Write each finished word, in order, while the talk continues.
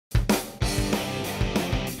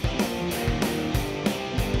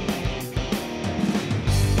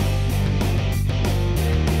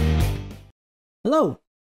Hello,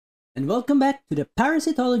 and welcome back to the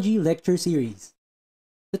Parasitology lecture series.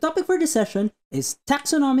 The topic for this session is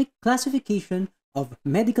taxonomic classification of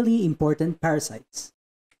medically important parasites.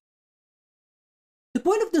 The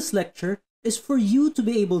point of this lecture is for you to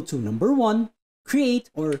be able to, number one, create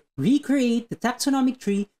or recreate the taxonomic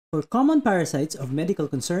tree for common parasites of medical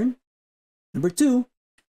concern. Number two,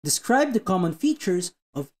 describe the common features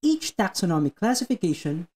of each taxonomic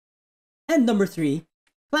classification. And number three,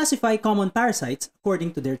 classify common parasites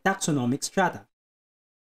according to their taxonomic strata.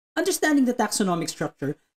 Understanding the taxonomic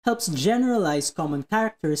structure helps generalize common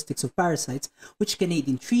characteristics of parasites which can aid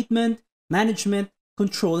in treatment, management,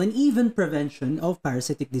 control, and even prevention of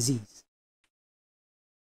parasitic disease.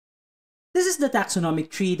 This is the taxonomic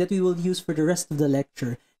tree that we will use for the rest of the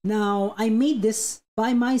lecture. Now, I made this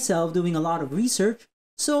by myself doing a lot of research,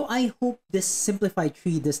 so I hope this simplified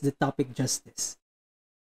tree does the topic justice.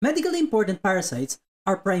 Medically important parasites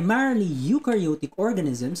are primarily eukaryotic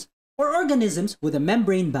organisms or organisms with a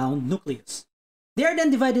membrane-bound nucleus. They are then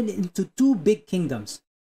divided into two big kingdoms.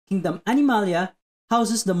 Kingdom Animalia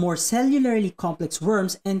houses the more cellularly complex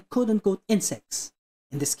worms and quote-unquote insects.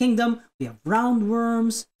 In this kingdom, we have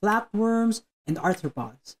roundworms, flatworms, and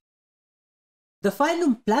arthropods. The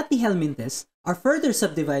phylum Platyhelminthes are further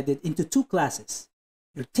subdivided into two classes,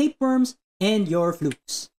 your tapeworms and your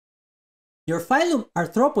flukes. Your phylum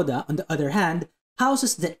Arthropoda, on the other hand,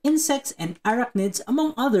 houses the insects and arachnids,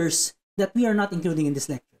 among others that we are not including in this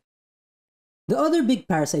lecture. The other big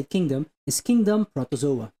parasite kingdom is Kingdom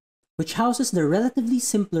Protozoa, which houses the relatively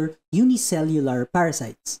simpler unicellular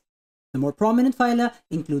parasites. The more prominent phyla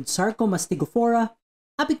include Sarcomastigophora,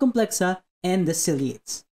 Apicomplexa, and the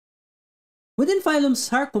ciliates. Within phylum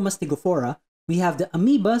Sarcomastigophora, we have the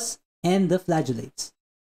amoebas and the flagellates.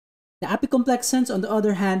 The apicomplexans, on the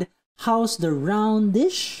other hand, house the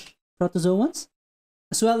roundish protozoans,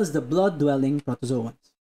 as well as the blood-dwelling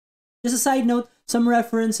protozoans. Just a side note, some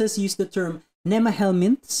references use the term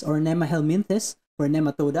Nemahelminths or Nemahelminthes for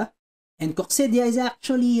nematoda, and Coccidia is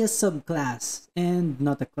actually a subclass and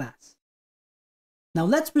not a class. Now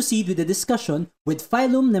let's proceed with the discussion with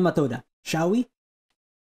phylum Nematoda, shall we?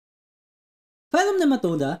 Phylum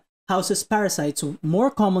Nematoda houses parasites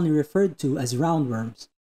more commonly referred to as roundworms.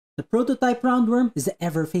 The prototype roundworm is the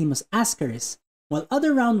ever-famous Ascaris, while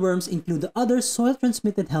other roundworms include the other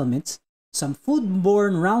soil-transmitted helminths, some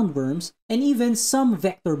food-borne roundworms, and even some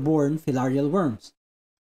vector-borne filarial worms.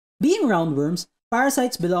 Being roundworms,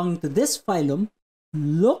 parasites belonging to this phylum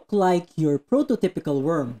look like your prototypical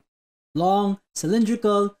worm. Long,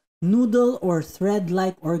 cylindrical, noodle, or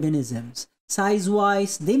thread-like organisms.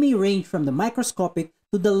 Size-wise, they may range from the microscopic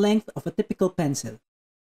to the length of a typical pencil.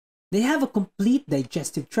 They have a complete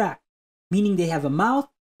digestive tract, meaning they have a mouth,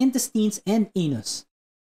 intestines, and anus.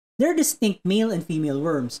 They're distinct male and female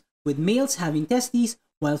worms, with males having testes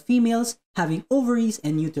while females having ovaries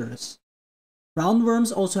and uterus.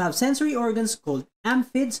 Roundworms also have sensory organs called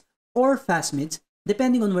amphids or phasmids,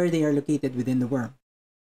 depending on where they are located within the worm.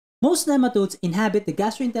 Most nematodes inhabit the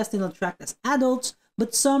gastrointestinal tract as adults,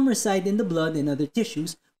 but some reside in the blood and other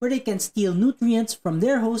tissues where they can steal nutrients from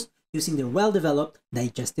their host using their well-developed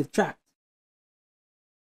digestive tract.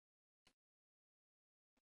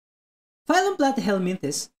 Phylum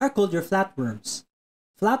Platyhelminthes are called your flatworms.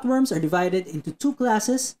 Flatworms are divided into two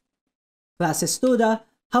classes. Class Cestoda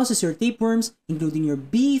houses your tapeworms, including your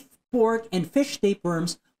beef, pork, and fish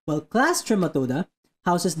tapeworms, while Class Trematoda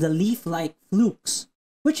houses the leaf-like flukes,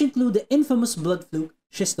 which include the infamous blood fluke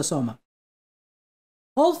Schistosoma.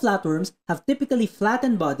 All flatworms have typically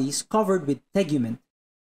flattened bodies covered with tegument,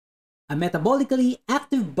 a metabolically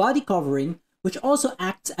active body covering which also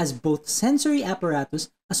acts as both sensory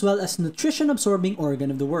apparatus as well as nutrition-absorbing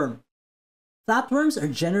organ of the worm. Flatworms are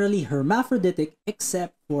generally hermaphroditic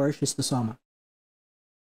except for Schistosoma.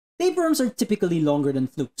 Tapeworms are typically longer than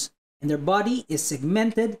flukes, and their body is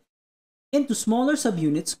segmented into smaller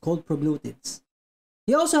subunits called proglottids.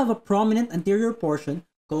 They also have a prominent anterior portion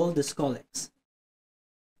called the scolex.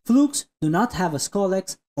 Flukes do not have a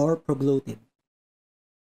scolex or proglottid.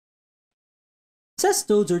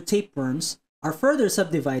 Cestodes or tapeworms are further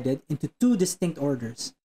subdivided into two distinct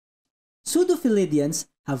orders. Pseudophilidians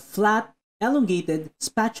have flat, elongated,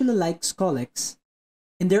 spatula-like scolex,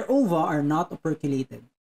 and their ova are not operculated.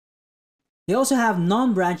 They also have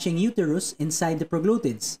non-branching uterus inside the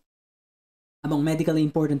proglottids. Among medically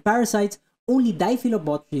important parasites, only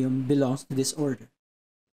Diphyllobotrium belongs to this order.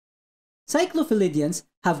 Cyclophilidians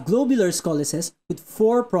have globular scoleces with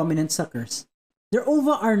four prominent suckers. Their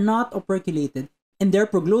ova are not operculated, and their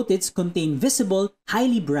proglottids contain visible,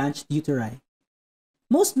 highly branched uteri.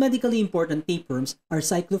 Most medically important tapeworms are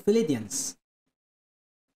cyclophilidians.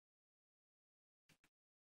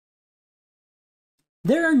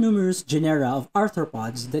 There are numerous genera of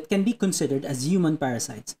arthropods that can be considered as human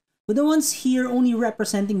parasites, with the ones here only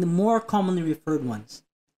representing the more commonly referred ones.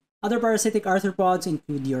 Other parasitic arthropods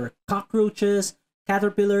include your cockroaches,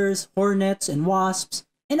 caterpillars, hornets, and wasps,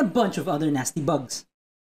 and a bunch of other nasty bugs.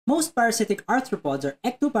 Most parasitic arthropods are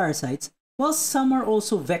ectoparasites, while some are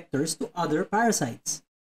also vectors to other parasites.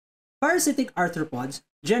 Parasitic arthropods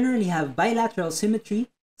generally have bilateral symmetry,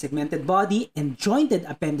 segmented body and jointed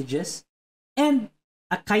appendages, and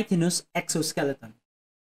a chitinous exoskeleton.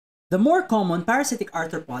 The more common parasitic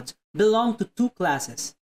arthropods belong to two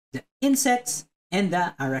classes, the insects and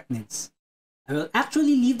the arachnids. I will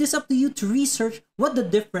actually leave this up to you to research what the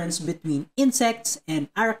difference between insects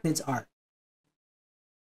and arachnids are.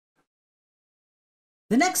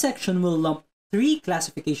 The next section will lump three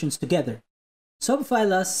classifications together: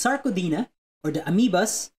 subphyla Sarcodina, or the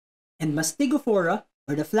amoebas, and Mastigophora,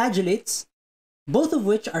 or the flagellates, both of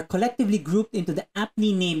which are collectively grouped into the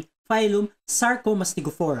aptly named phylum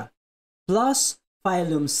Sarcomastigophora, plus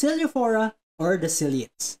phylum Ciliophora, or the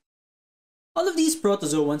ciliates. All of these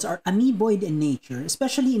protozoans are amoeboid in nature,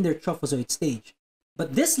 especially in their trophozoid stage.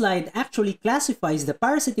 But this slide actually classifies the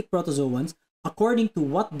parasitic protozoans according to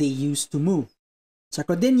what they use to move.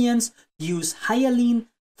 Sarcodinians use hyaline,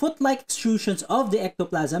 foot-like extrusions of the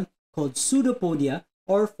ectoplasm called pseudopodia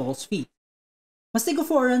or false feet.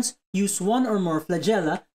 Mastigophorans use one or more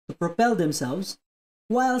flagella to propel themselves,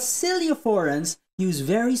 while ciliophorans use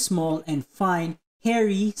very small and fine,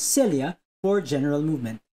 hairy cilia for general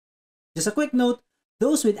movement. Just a quick note,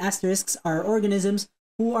 those with asterisks are organisms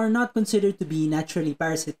who are not considered to be naturally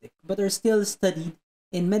parasitic, but are still studied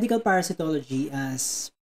in medical parasitology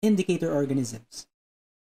as indicator organisms.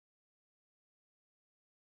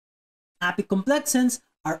 Apicomplexans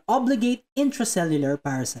are obligate intracellular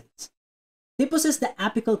parasites. They possess the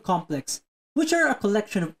apical complex, which are a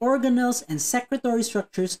collection of organelles and secretory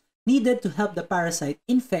structures needed to help the parasite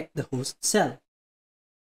infect the host cell.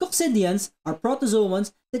 Coccidians are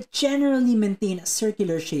protozoans that generally maintain a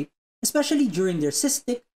circular shape, especially during their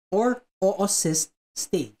cystic or oocyst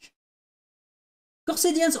stage.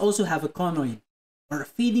 Coccidians also have a conoid, or a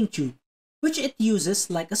feeding tube, which it uses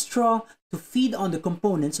like a straw to feed on the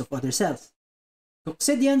components of other cells.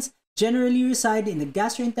 Coccidians generally reside in the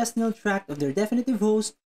gastrointestinal tract of their definitive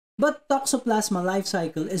host, but Toxoplasma life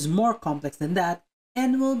cycle is more complex than that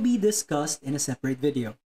and will be discussed in a separate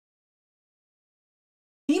video.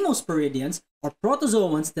 Hemosporidians, or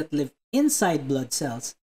protozoans that live inside blood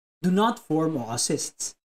cells, do not form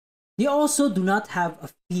oocysts. They also do not have a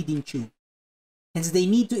feeding tube, hence they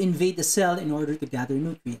need to invade the cell in order to gather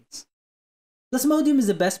nutrients. Plasmodium is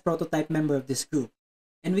the best prototype member of this group,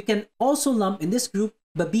 and we can also lump in this group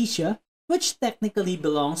Babesia, which technically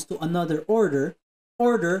belongs to another order,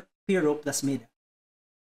 order Pyroplasmida.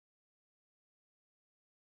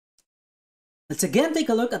 Let's again take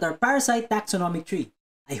a look at our parasite taxonomic tree.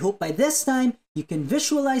 I hope by this time you can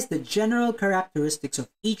visualize the general characteristics of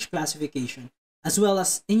each classification, as well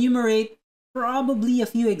as enumerate probably a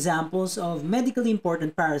few examples of medically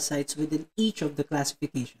important parasites within each of the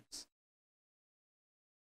classifications.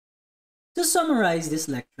 To summarize this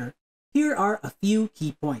lecture, here are a few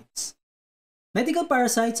key points. Medical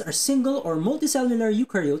parasites are single or multicellular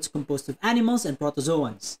eukaryotes composed of animals and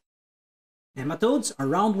protozoans. Nematodes are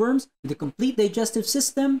roundworms with a complete digestive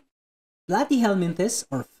system. Platyhelminthes,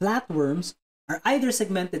 or flatworms, are either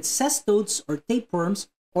segmented cestodes or tapeworms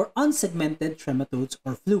or unsegmented trematodes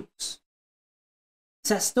or flukes.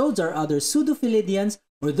 Cestodes are other pseudophilidians,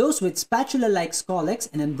 or those with spatula-like scolex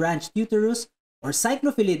and unbranched uterus, or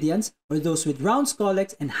cyclophilidians, or those with round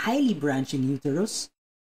scolex and highly branching uterus.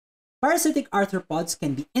 Parasitic arthropods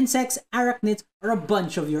can be insects, arachnids, or a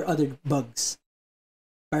bunch of your other bugs.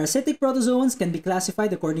 Parasitic protozoans can be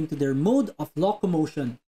classified according to their mode of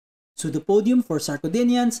locomotion: pseudopodium for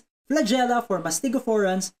Sarcodinians, flagella for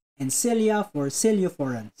Mastigophorans, and cilia for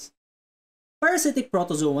Ciliophorans. Parasitic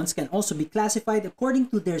protozoans can also be classified according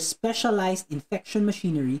to their specialized infection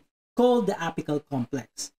machinery called the apical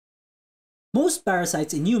complex. Most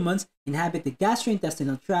parasites in humans inhabit the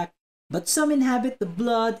gastrointestinal tract, but some inhabit the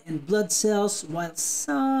blood and blood cells, while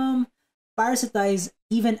some parasitize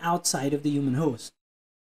even outside of the human host.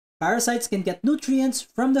 Parasites can get nutrients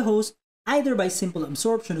from the host either by simple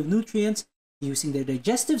absorption of nutrients using their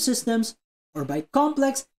digestive systems or by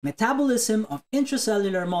complex metabolism of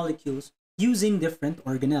intracellular molecules using different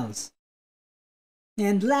organelles.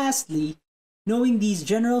 And lastly, knowing these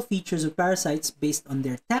general features of parasites based on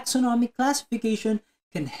their taxonomic classification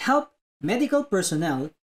can help medical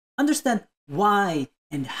personnel understand why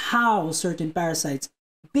and how certain parasites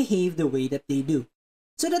behave the way that they do,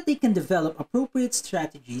 so that they can develop appropriate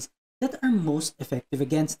strategies that are most effective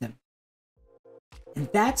against them. And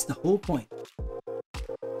that's the whole point.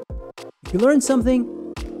 If you learned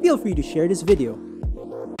something, feel free to share this video.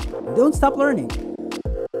 And don't stop learning.